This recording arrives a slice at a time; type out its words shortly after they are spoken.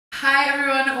Hi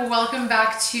everyone, welcome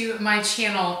back to my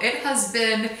channel. It has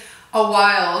been a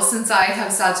while since I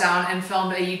have sat down and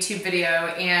filmed a YouTube video,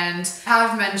 and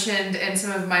have mentioned in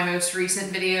some of my most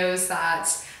recent videos that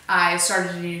I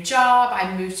started a new job,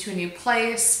 I moved to a new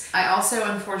place. I also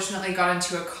unfortunately got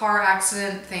into a car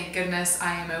accident. Thank goodness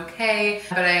I am okay,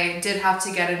 but I did have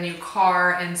to get a new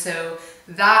car, and so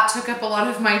that took up a lot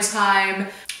of my time.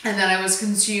 And then I was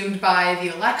consumed by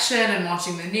the election and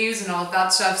watching the news and all of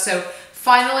that stuff. So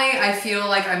finally, I feel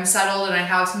like I'm settled and I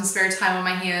have some spare time on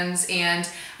my hands, and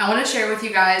I want to share with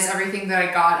you guys everything that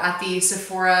I got at the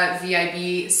Sephora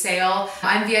VIB sale.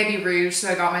 I'm VIB Rouge, so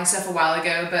I got my stuff a while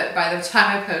ago, but by the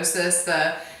time I post this,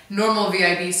 the normal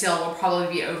VIB sale will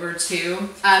probably be over too.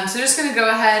 So just gonna go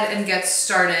ahead and get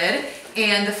started.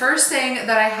 And the first thing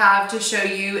that I have to show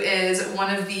you is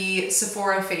one of the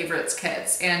Sephora Favorites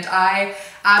kits. And I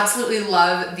absolutely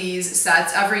love these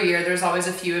sets. Every year there's always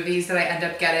a few of these that I end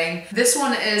up getting. This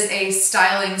one is a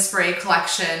styling spray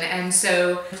collection, and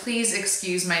so please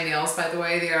excuse my nails, by the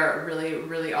way. They are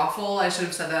really awful. I should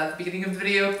have said that at the beginning of the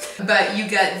video. But you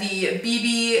get the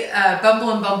BB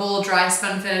Bumble and Bumble Dry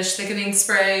Spun Finish Thickening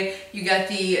Spray. You get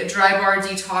the Dry Bar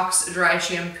Detox Dry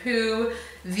Shampoo,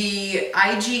 the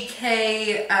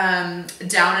IGK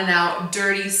Down and Out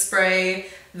Dirty Spray,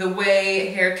 the Way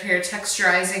Hair Care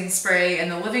Texturizing Spray,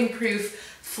 and the Living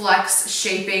Proof Flex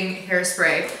Shaping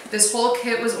Hairspray. This whole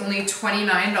kit was only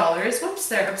 $29. Whoops,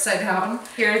 they're upside down.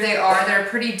 Here they are. They're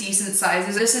pretty decent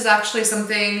sizes. This is actually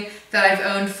something that I've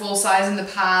owned full size in the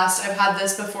past. I've had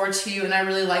this before too, and I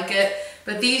really like it.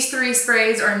 But these three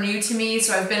sprays are new to me,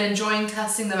 so I've been enjoying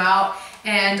testing them out.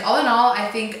 And all in all, I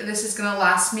think this is gonna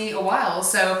last me a while.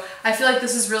 So I feel like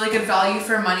this is really good value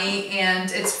for money, and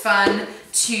it's fun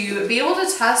to be able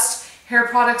to test hair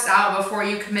products out before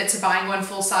you commit to buying one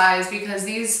full size, because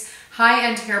these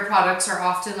high-end hair products are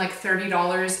often like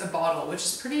 $30 a bottle, which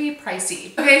is pretty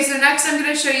pricey. Okay, so next I'm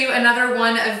gonna show you another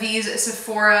one of these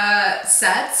Sephora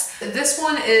sets. This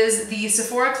one is the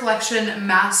Sephora Collection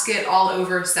Mask It All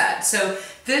Over set. So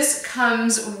this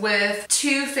comes with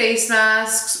 2 face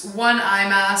masks, 1 eye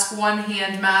mask, 1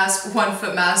 hand mask, 1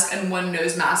 foot mask, and 1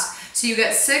 nose mask. So you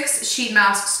get 6 sheet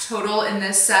masks total in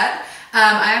this set.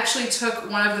 I actually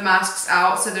took one of the masks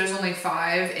out, so there's only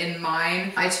 5 in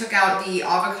mine. I took out the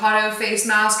avocado face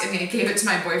mask and I gave it to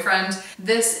my boyfriend.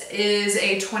 This is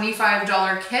a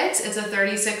 $25 kit. It's a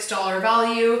 $36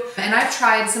 value. And I've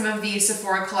tried some of the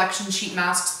Sephora Collection sheet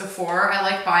masks before. I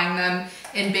like buying them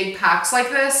in big packs like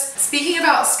this. Speaking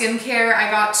about skincare, I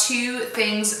got 2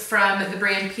 things from the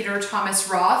brand Peter Thomas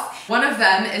Roth. One of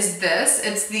them is this.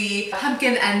 It's the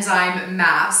Pumpkin Enzyme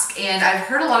Mask, and I've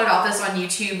heard a lot about this on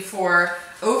YouTube for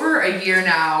over a year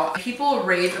now. People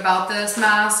rave about this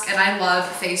mask, and I love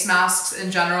face masks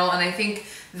in general, and I think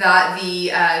that the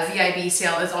VIB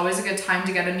sale is always a good time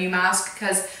to get a new mask,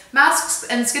 because masks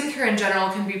and skincare in general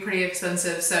can be pretty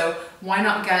expensive, so why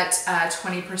not get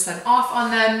 20% off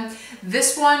on them?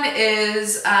 This one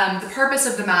is, the purpose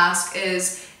of the mask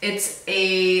is it's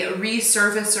a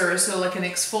resurfacer, so like an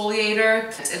exfoliator.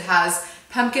 It has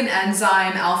pumpkin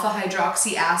enzyme, alpha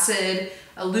hydroxy acid,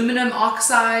 aluminum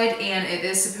oxide, and it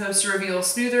is supposed to reveal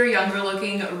smoother, younger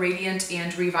looking, radiant,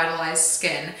 and revitalized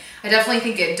skin. I definitely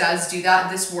think it does do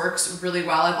that. This works really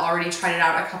well. I've already tried it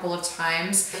out a couple of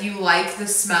times. If you like the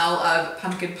smell of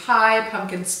pumpkin pie,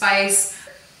 pumpkin spice,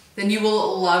 then you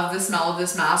will love the smell of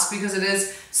this mask, because it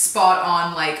is spot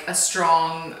on like a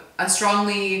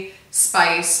strongly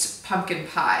spiced pumpkin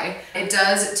pie. It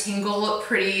does tingle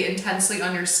pretty intensely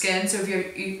on your skin, so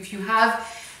if you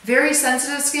have very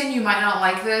sensitive skin, you might not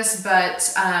like this,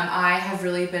 but I have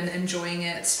really been enjoying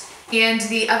it. And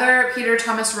the other Peter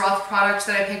Thomas Roth product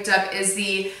that I picked up is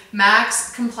the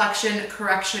Max Complexion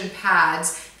Correction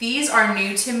Pads. These are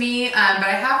new to me, but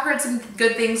I have heard some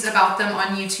good things about them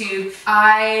on YouTube.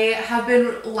 I have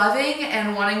been loving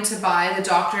and wanting to buy the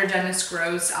Dr. Dennis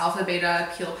Gross Alpha Beta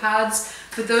Peel Pads,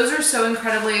 but those are so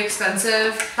incredibly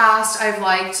expensive. Past, I've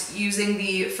liked using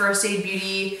the First Aid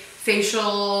Beauty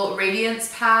Facial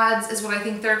Radiance Pads is what I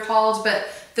think they're called, but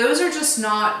those are just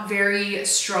not very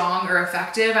strong or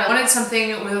effective. I wanted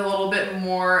something with a little bit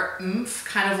more oomph,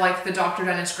 kind of like the Dr.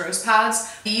 Dennis Gross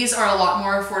pads. These are a lot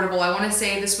more affordable. I want to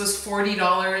say this was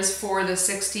 $40 for the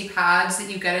 60 pads that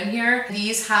you get in here.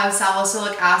 These have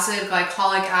salicylic acid,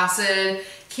 glycolic acid,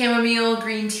 chamomile,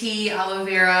 green tea, aloe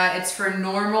vera. It's for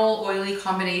normal, oily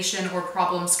combination or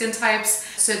problem skin types.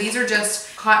 So these are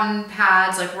just cotton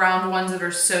pads, like round ones that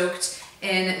are soaked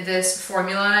in this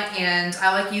formula, and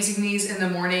I like using these in the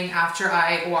morning after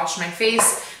I wash my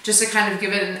face, just to kind of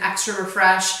give it an extra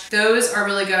refresh. Those are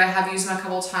really good. I have used them a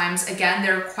couple times. Again,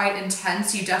 they're quite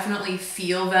intense. You definitely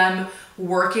feel them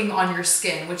working on your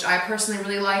skin, which I personally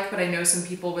really like, but I know some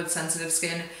people with sensitive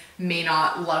skin may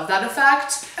not love that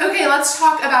effect. Okay, let's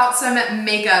talk about some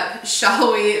makeup,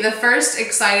 shall we? The first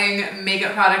exciting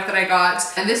makeup product that I got,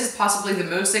 and this is possibly the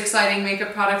most exciting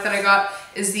makeup product that I got,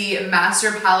 is the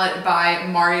Master Palette by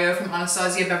Mario from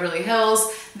Anastasia Beverly Hills.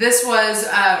 This was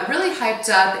really hyped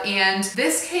up, and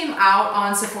this came out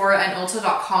on Sephora and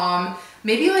Ulta.com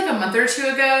maybe like a month or two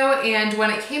ago, and when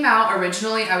it came out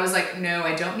originally, I was like, no,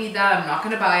 I don't need that, I'm not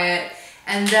gonna buy it.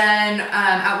 And then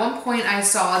at one point I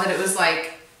saw that it was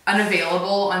like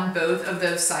unavailable on both of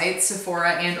those sites,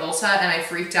 Sephora and Ulta, and I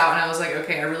freaked out and I was like,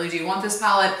 okay, I really do want this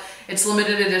palette. It's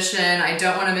limited edition, I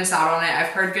don't want to miss out on it. I've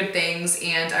heard good things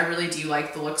and I really do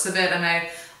like the looks of it, and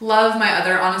I love my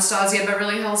other Anastasia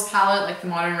Beverly Hills palette, like the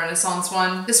Modern Renaissance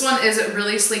one. This one is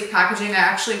really sleek packaging. I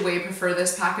actually way prefer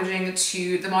this packaging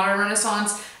to the Modern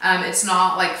Renaissance. It's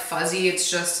not like fuzzy,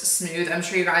 it's just smooth. I'm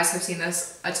sure you guys have seen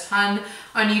this a ton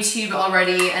on YouTube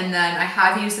already, and then I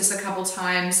have used this a couple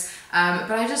times,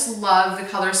 but I just love the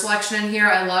color selection in here.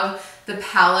 I love the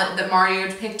palette that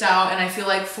Mario picked out, and I feel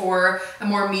like for a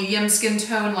more medium skin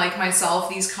tone like myself,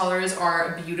 these colors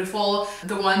are beautiful.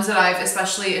 The ones that I've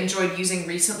especially enjoyed using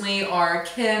recently are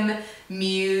Kim,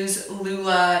 Muse,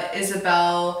 Lula,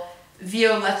 Isabel,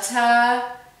 Violetta,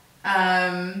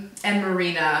 and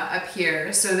Marina up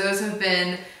here. So those have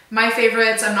been my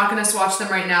favorites. I'm not going to swatch them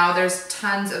right now. There's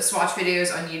tons of swatch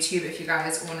videos on YouTube if you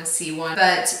guys want to see one.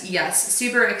 But yes,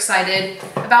 super excited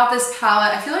about this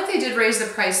palette. I feel like they did raise the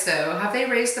price though. Have they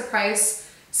raised the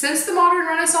price since the Modern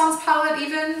Renaissance palette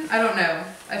even? I don't know.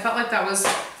 I felt like that was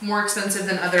more expensive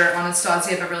than other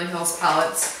Anastasia Beverly Hills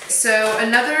palettes. So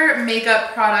another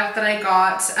makeup product that I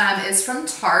got is from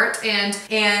Tarte,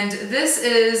 and this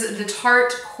is the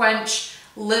Tarte Quench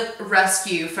Lip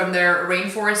Rescue from their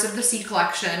Rainforest of the Sea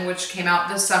collection, which came out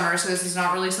this summer, so this is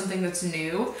not really something that's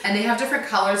new. And they have different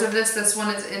colors of this. This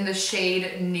one is in the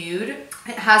shade Nude.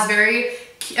 It has very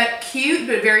cute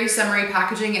but very summery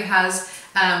packaging. It has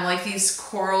like these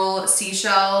coral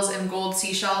seashells and gold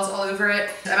seashells all over it.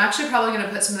 I'm actually probably going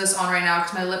to put some of this on right now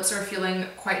because my lips are feeling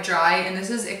quite dry, and this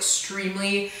is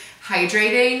extremely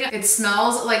hydrating. It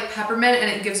smells like peppermint,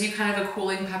 and it gives you kind of a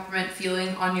cooling peppermint feeling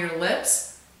on your lips.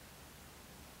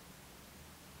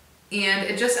 And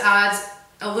it just adds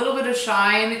a little bit of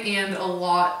shine and a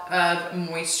lot of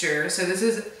moisture. So this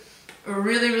is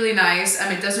really, really nice.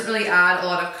 It doesn't really add a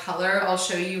lot of color. I'll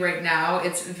show you right now.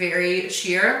 It's very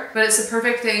sheer, but it's the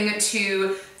perfect thing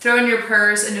to throw in your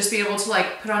purse and just be able to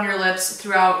like put on your lips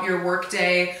throughout your work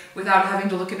day without having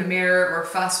to look in a mirror or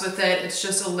fuss with it. It's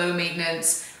just a low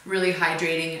maintenance, really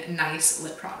hydrating, nice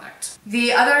lip product.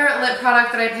 The other lip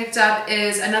product that I picked up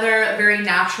is another very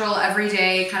natural,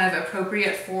 everyday, kind of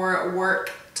appropriate for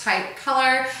work type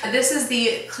color. This is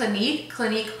the Clinique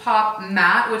Pop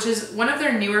Matte, which is one of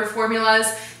their newer formulas.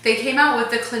 They came out with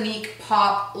the Clinique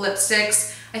Pop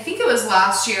lipsticks, I think it was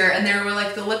last year, and there were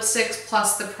like the lipsticks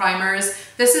plus the primers.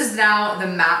 This is now the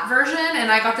matte version,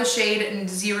 and I got the shade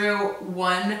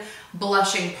 01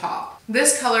 Blushing Pop.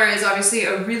 This color is obviously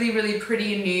a really, really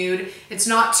pretty nude. It's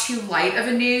not too light of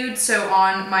a nude, so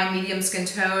on my medium skin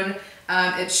tone,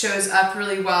 it shows up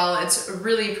really well. It's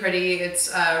really pretty.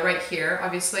 It's right here,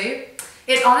 obviously.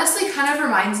 It honestly kind of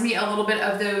reminds me a little bit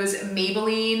of those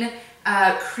Maybelline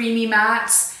creamy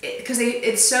mattes, because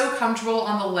it's so comfortable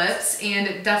on the lips, and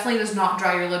it definitely does not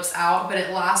dry your lips out, but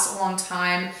it lasts a long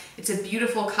time. It's a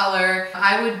beautiful color.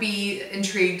 I would be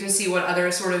intrigued to see what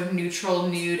other sort of neutral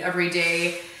nude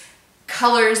everyday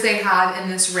colors they have in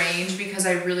this range, because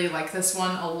I really like this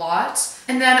one a lot.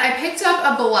 And then I picked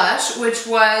up a blush, which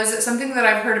was something that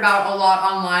I've heard about a lot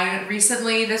online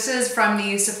recently. This is from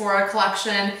the Sephora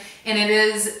collection, and it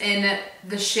is in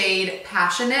the shade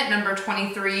Passionate, number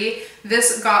 23.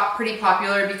 This got pretty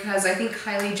popular because I think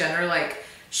Kylie Jenner like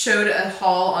showed a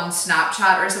haul on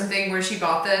Snapchat or something where she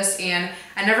bought this, and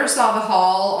I never saw the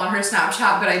haul on her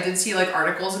Snapchat, but I did see like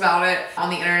articles about it on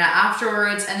the internet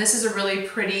afterwards. And this is a really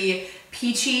pretty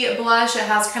peachy blush. It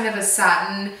has kind of a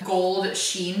satin gold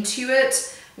sheen to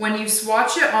it. When you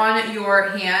swatch it on your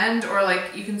hand, or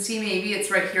like you can see maybe it's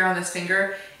right here on this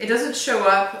finger, it doesn't show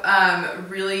up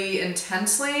really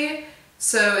intensely.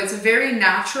 So it's a very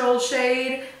natural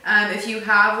shade. If you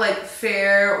have like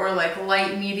fair or like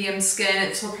light medium skin,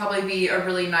 it will probably be a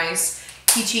really nice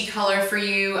peachy color for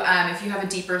you. If you have a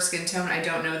deeper skin tone, I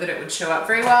don't know that it would show up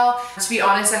very well. To be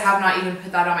honest, I have not even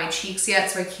put that on my cheeks yet,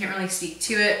 so I can't really speak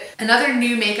to it. Another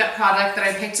new makeup product that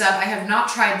I picked up, I have not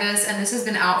tried this, and this has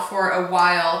been out for a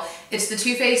while, It's the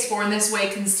Too Faced Born This Way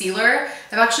concealer.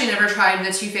 I've actually never tried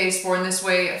the Too Faced Born This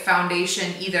Way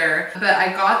foundation either, but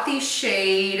I got the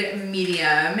shade medium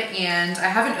and I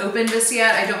haven't opened this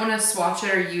yet. I don't want to swatch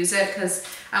it or use it because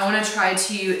I want to try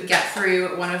to get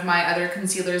through one of my other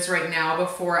concealers right now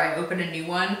before I open a new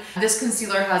one. This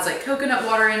concealer has like coconut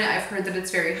water in it. I've heard that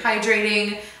it's very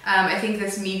hydrating. I think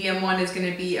this medium one is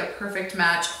going to be a perfect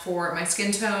match for my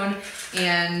skin tone,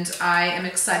 and I am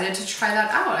excited to try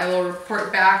that out. I will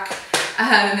report back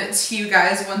to you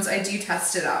guys once I do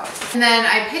test it out. And then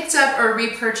I picked up or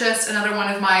repurchased another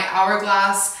one of my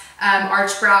Hourglass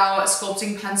Arch Brow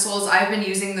sculpting pencils. I've been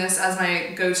using this as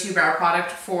my go-to brow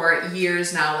product for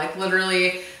years now, like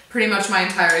literally pretty much my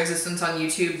entire existence on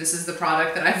YouTube. This is the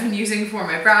product that I've been using for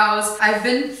my brows. I've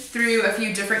been through a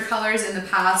few different colors in the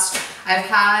past. I've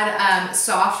had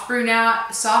soft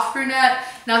brunette.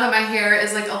 Now that my hair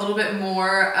is like a little bit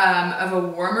more of a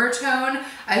warmer tone,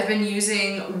 I've been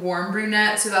using warm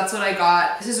brunette, so that's what I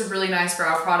got. This is a really nice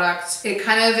brow product. It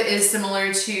kind of is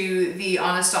similar to the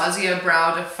Anastasia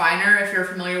Brow Definer, if you're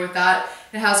familiar with that.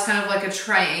 It has kind of like a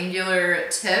triangular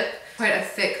tip, quite a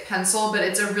thick pencil, but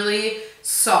it's a really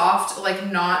soft,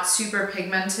 like not super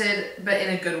pigmented, but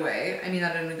in a good way. I mean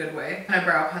that in a good way. And a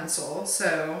brow pencil,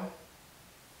 so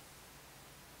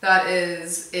that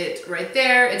is it right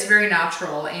there. It's very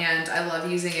natural and I love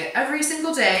using it every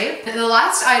single day. And the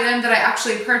last item that I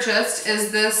actually purchased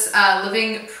is this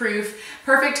Living Proof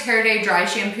Perfect Hair Day Dry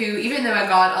Shampoo. Even though I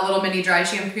got a little mini dry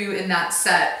shampoo in that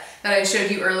set that I showed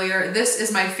you earlier, this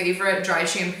is my favorite dry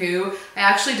shampoo. I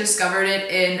actually discovered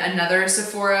it in another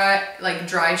Sephora like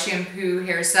dry shampoo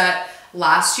hair set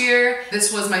last year.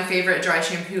 This was my favorite dry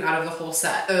shampoo out of the whole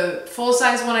set. The full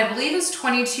size one I believe is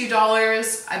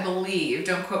 $22, I believe,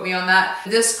 don't quote me on that.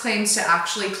 This claims to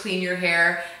actually clean your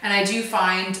hair, and I do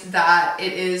find that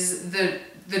it is the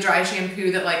dry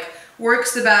shampoo that like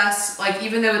works the best. Like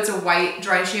even though it's a white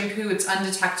dry shampoo, it's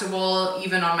undetectable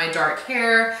even on my dark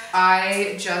hair.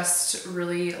 I just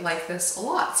really like this a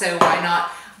lot, so why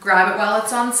not grab it while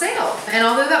it's on sale. And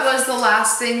although that was the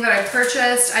last thing that I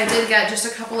purchased, I did get just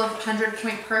a couple of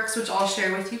 100-point perks, which I'll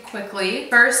share with you quickly.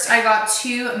 First, I got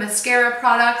 2 mascara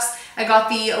products. I got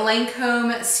the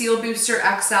Lancome Seal Booster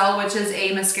XL, which is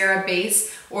a mascara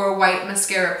base or white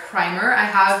mascara primer. I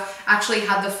have actually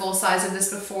had the full size of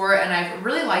this before and I've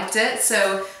really liked it.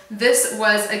 So this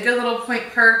was a good little point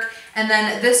perk. And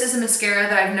then this is a mascara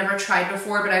that I've never tried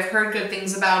before, but I've heard good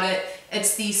things about it.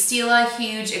 It's the Stila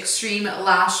Huge Extreme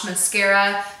Lash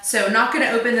Mascara. So not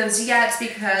gonna open those yet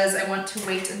because I want to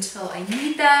wait until I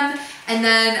need them. And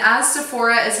then as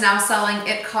Sephora is now selling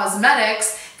IT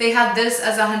Cosmetics, they had this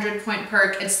as a 100-point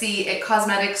perk. It's the IT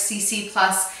Cosmetics CC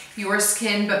Plus Your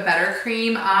Skin But Better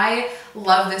cream. I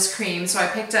love this cream, so I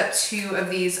picked up 2 of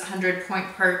these 100-point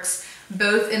perks,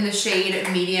 both in the shade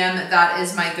medium. That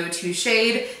is my go-to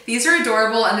shade. These are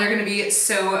adorable and they're gonna be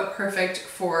so perfect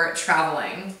for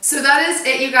traveling. So that is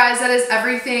it, you guys. That is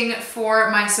everything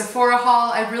for my Sephora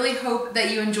haul. I really hope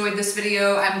that you enjoyed this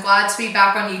video. I'm glad to be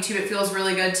back on YouTube. It feels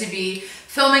really good to be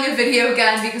filming a video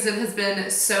again because it has been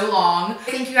so long.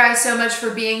 Thank you guys so much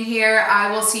for being here.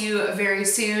 I will see you very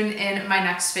soon in my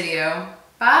next video.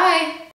 Bye!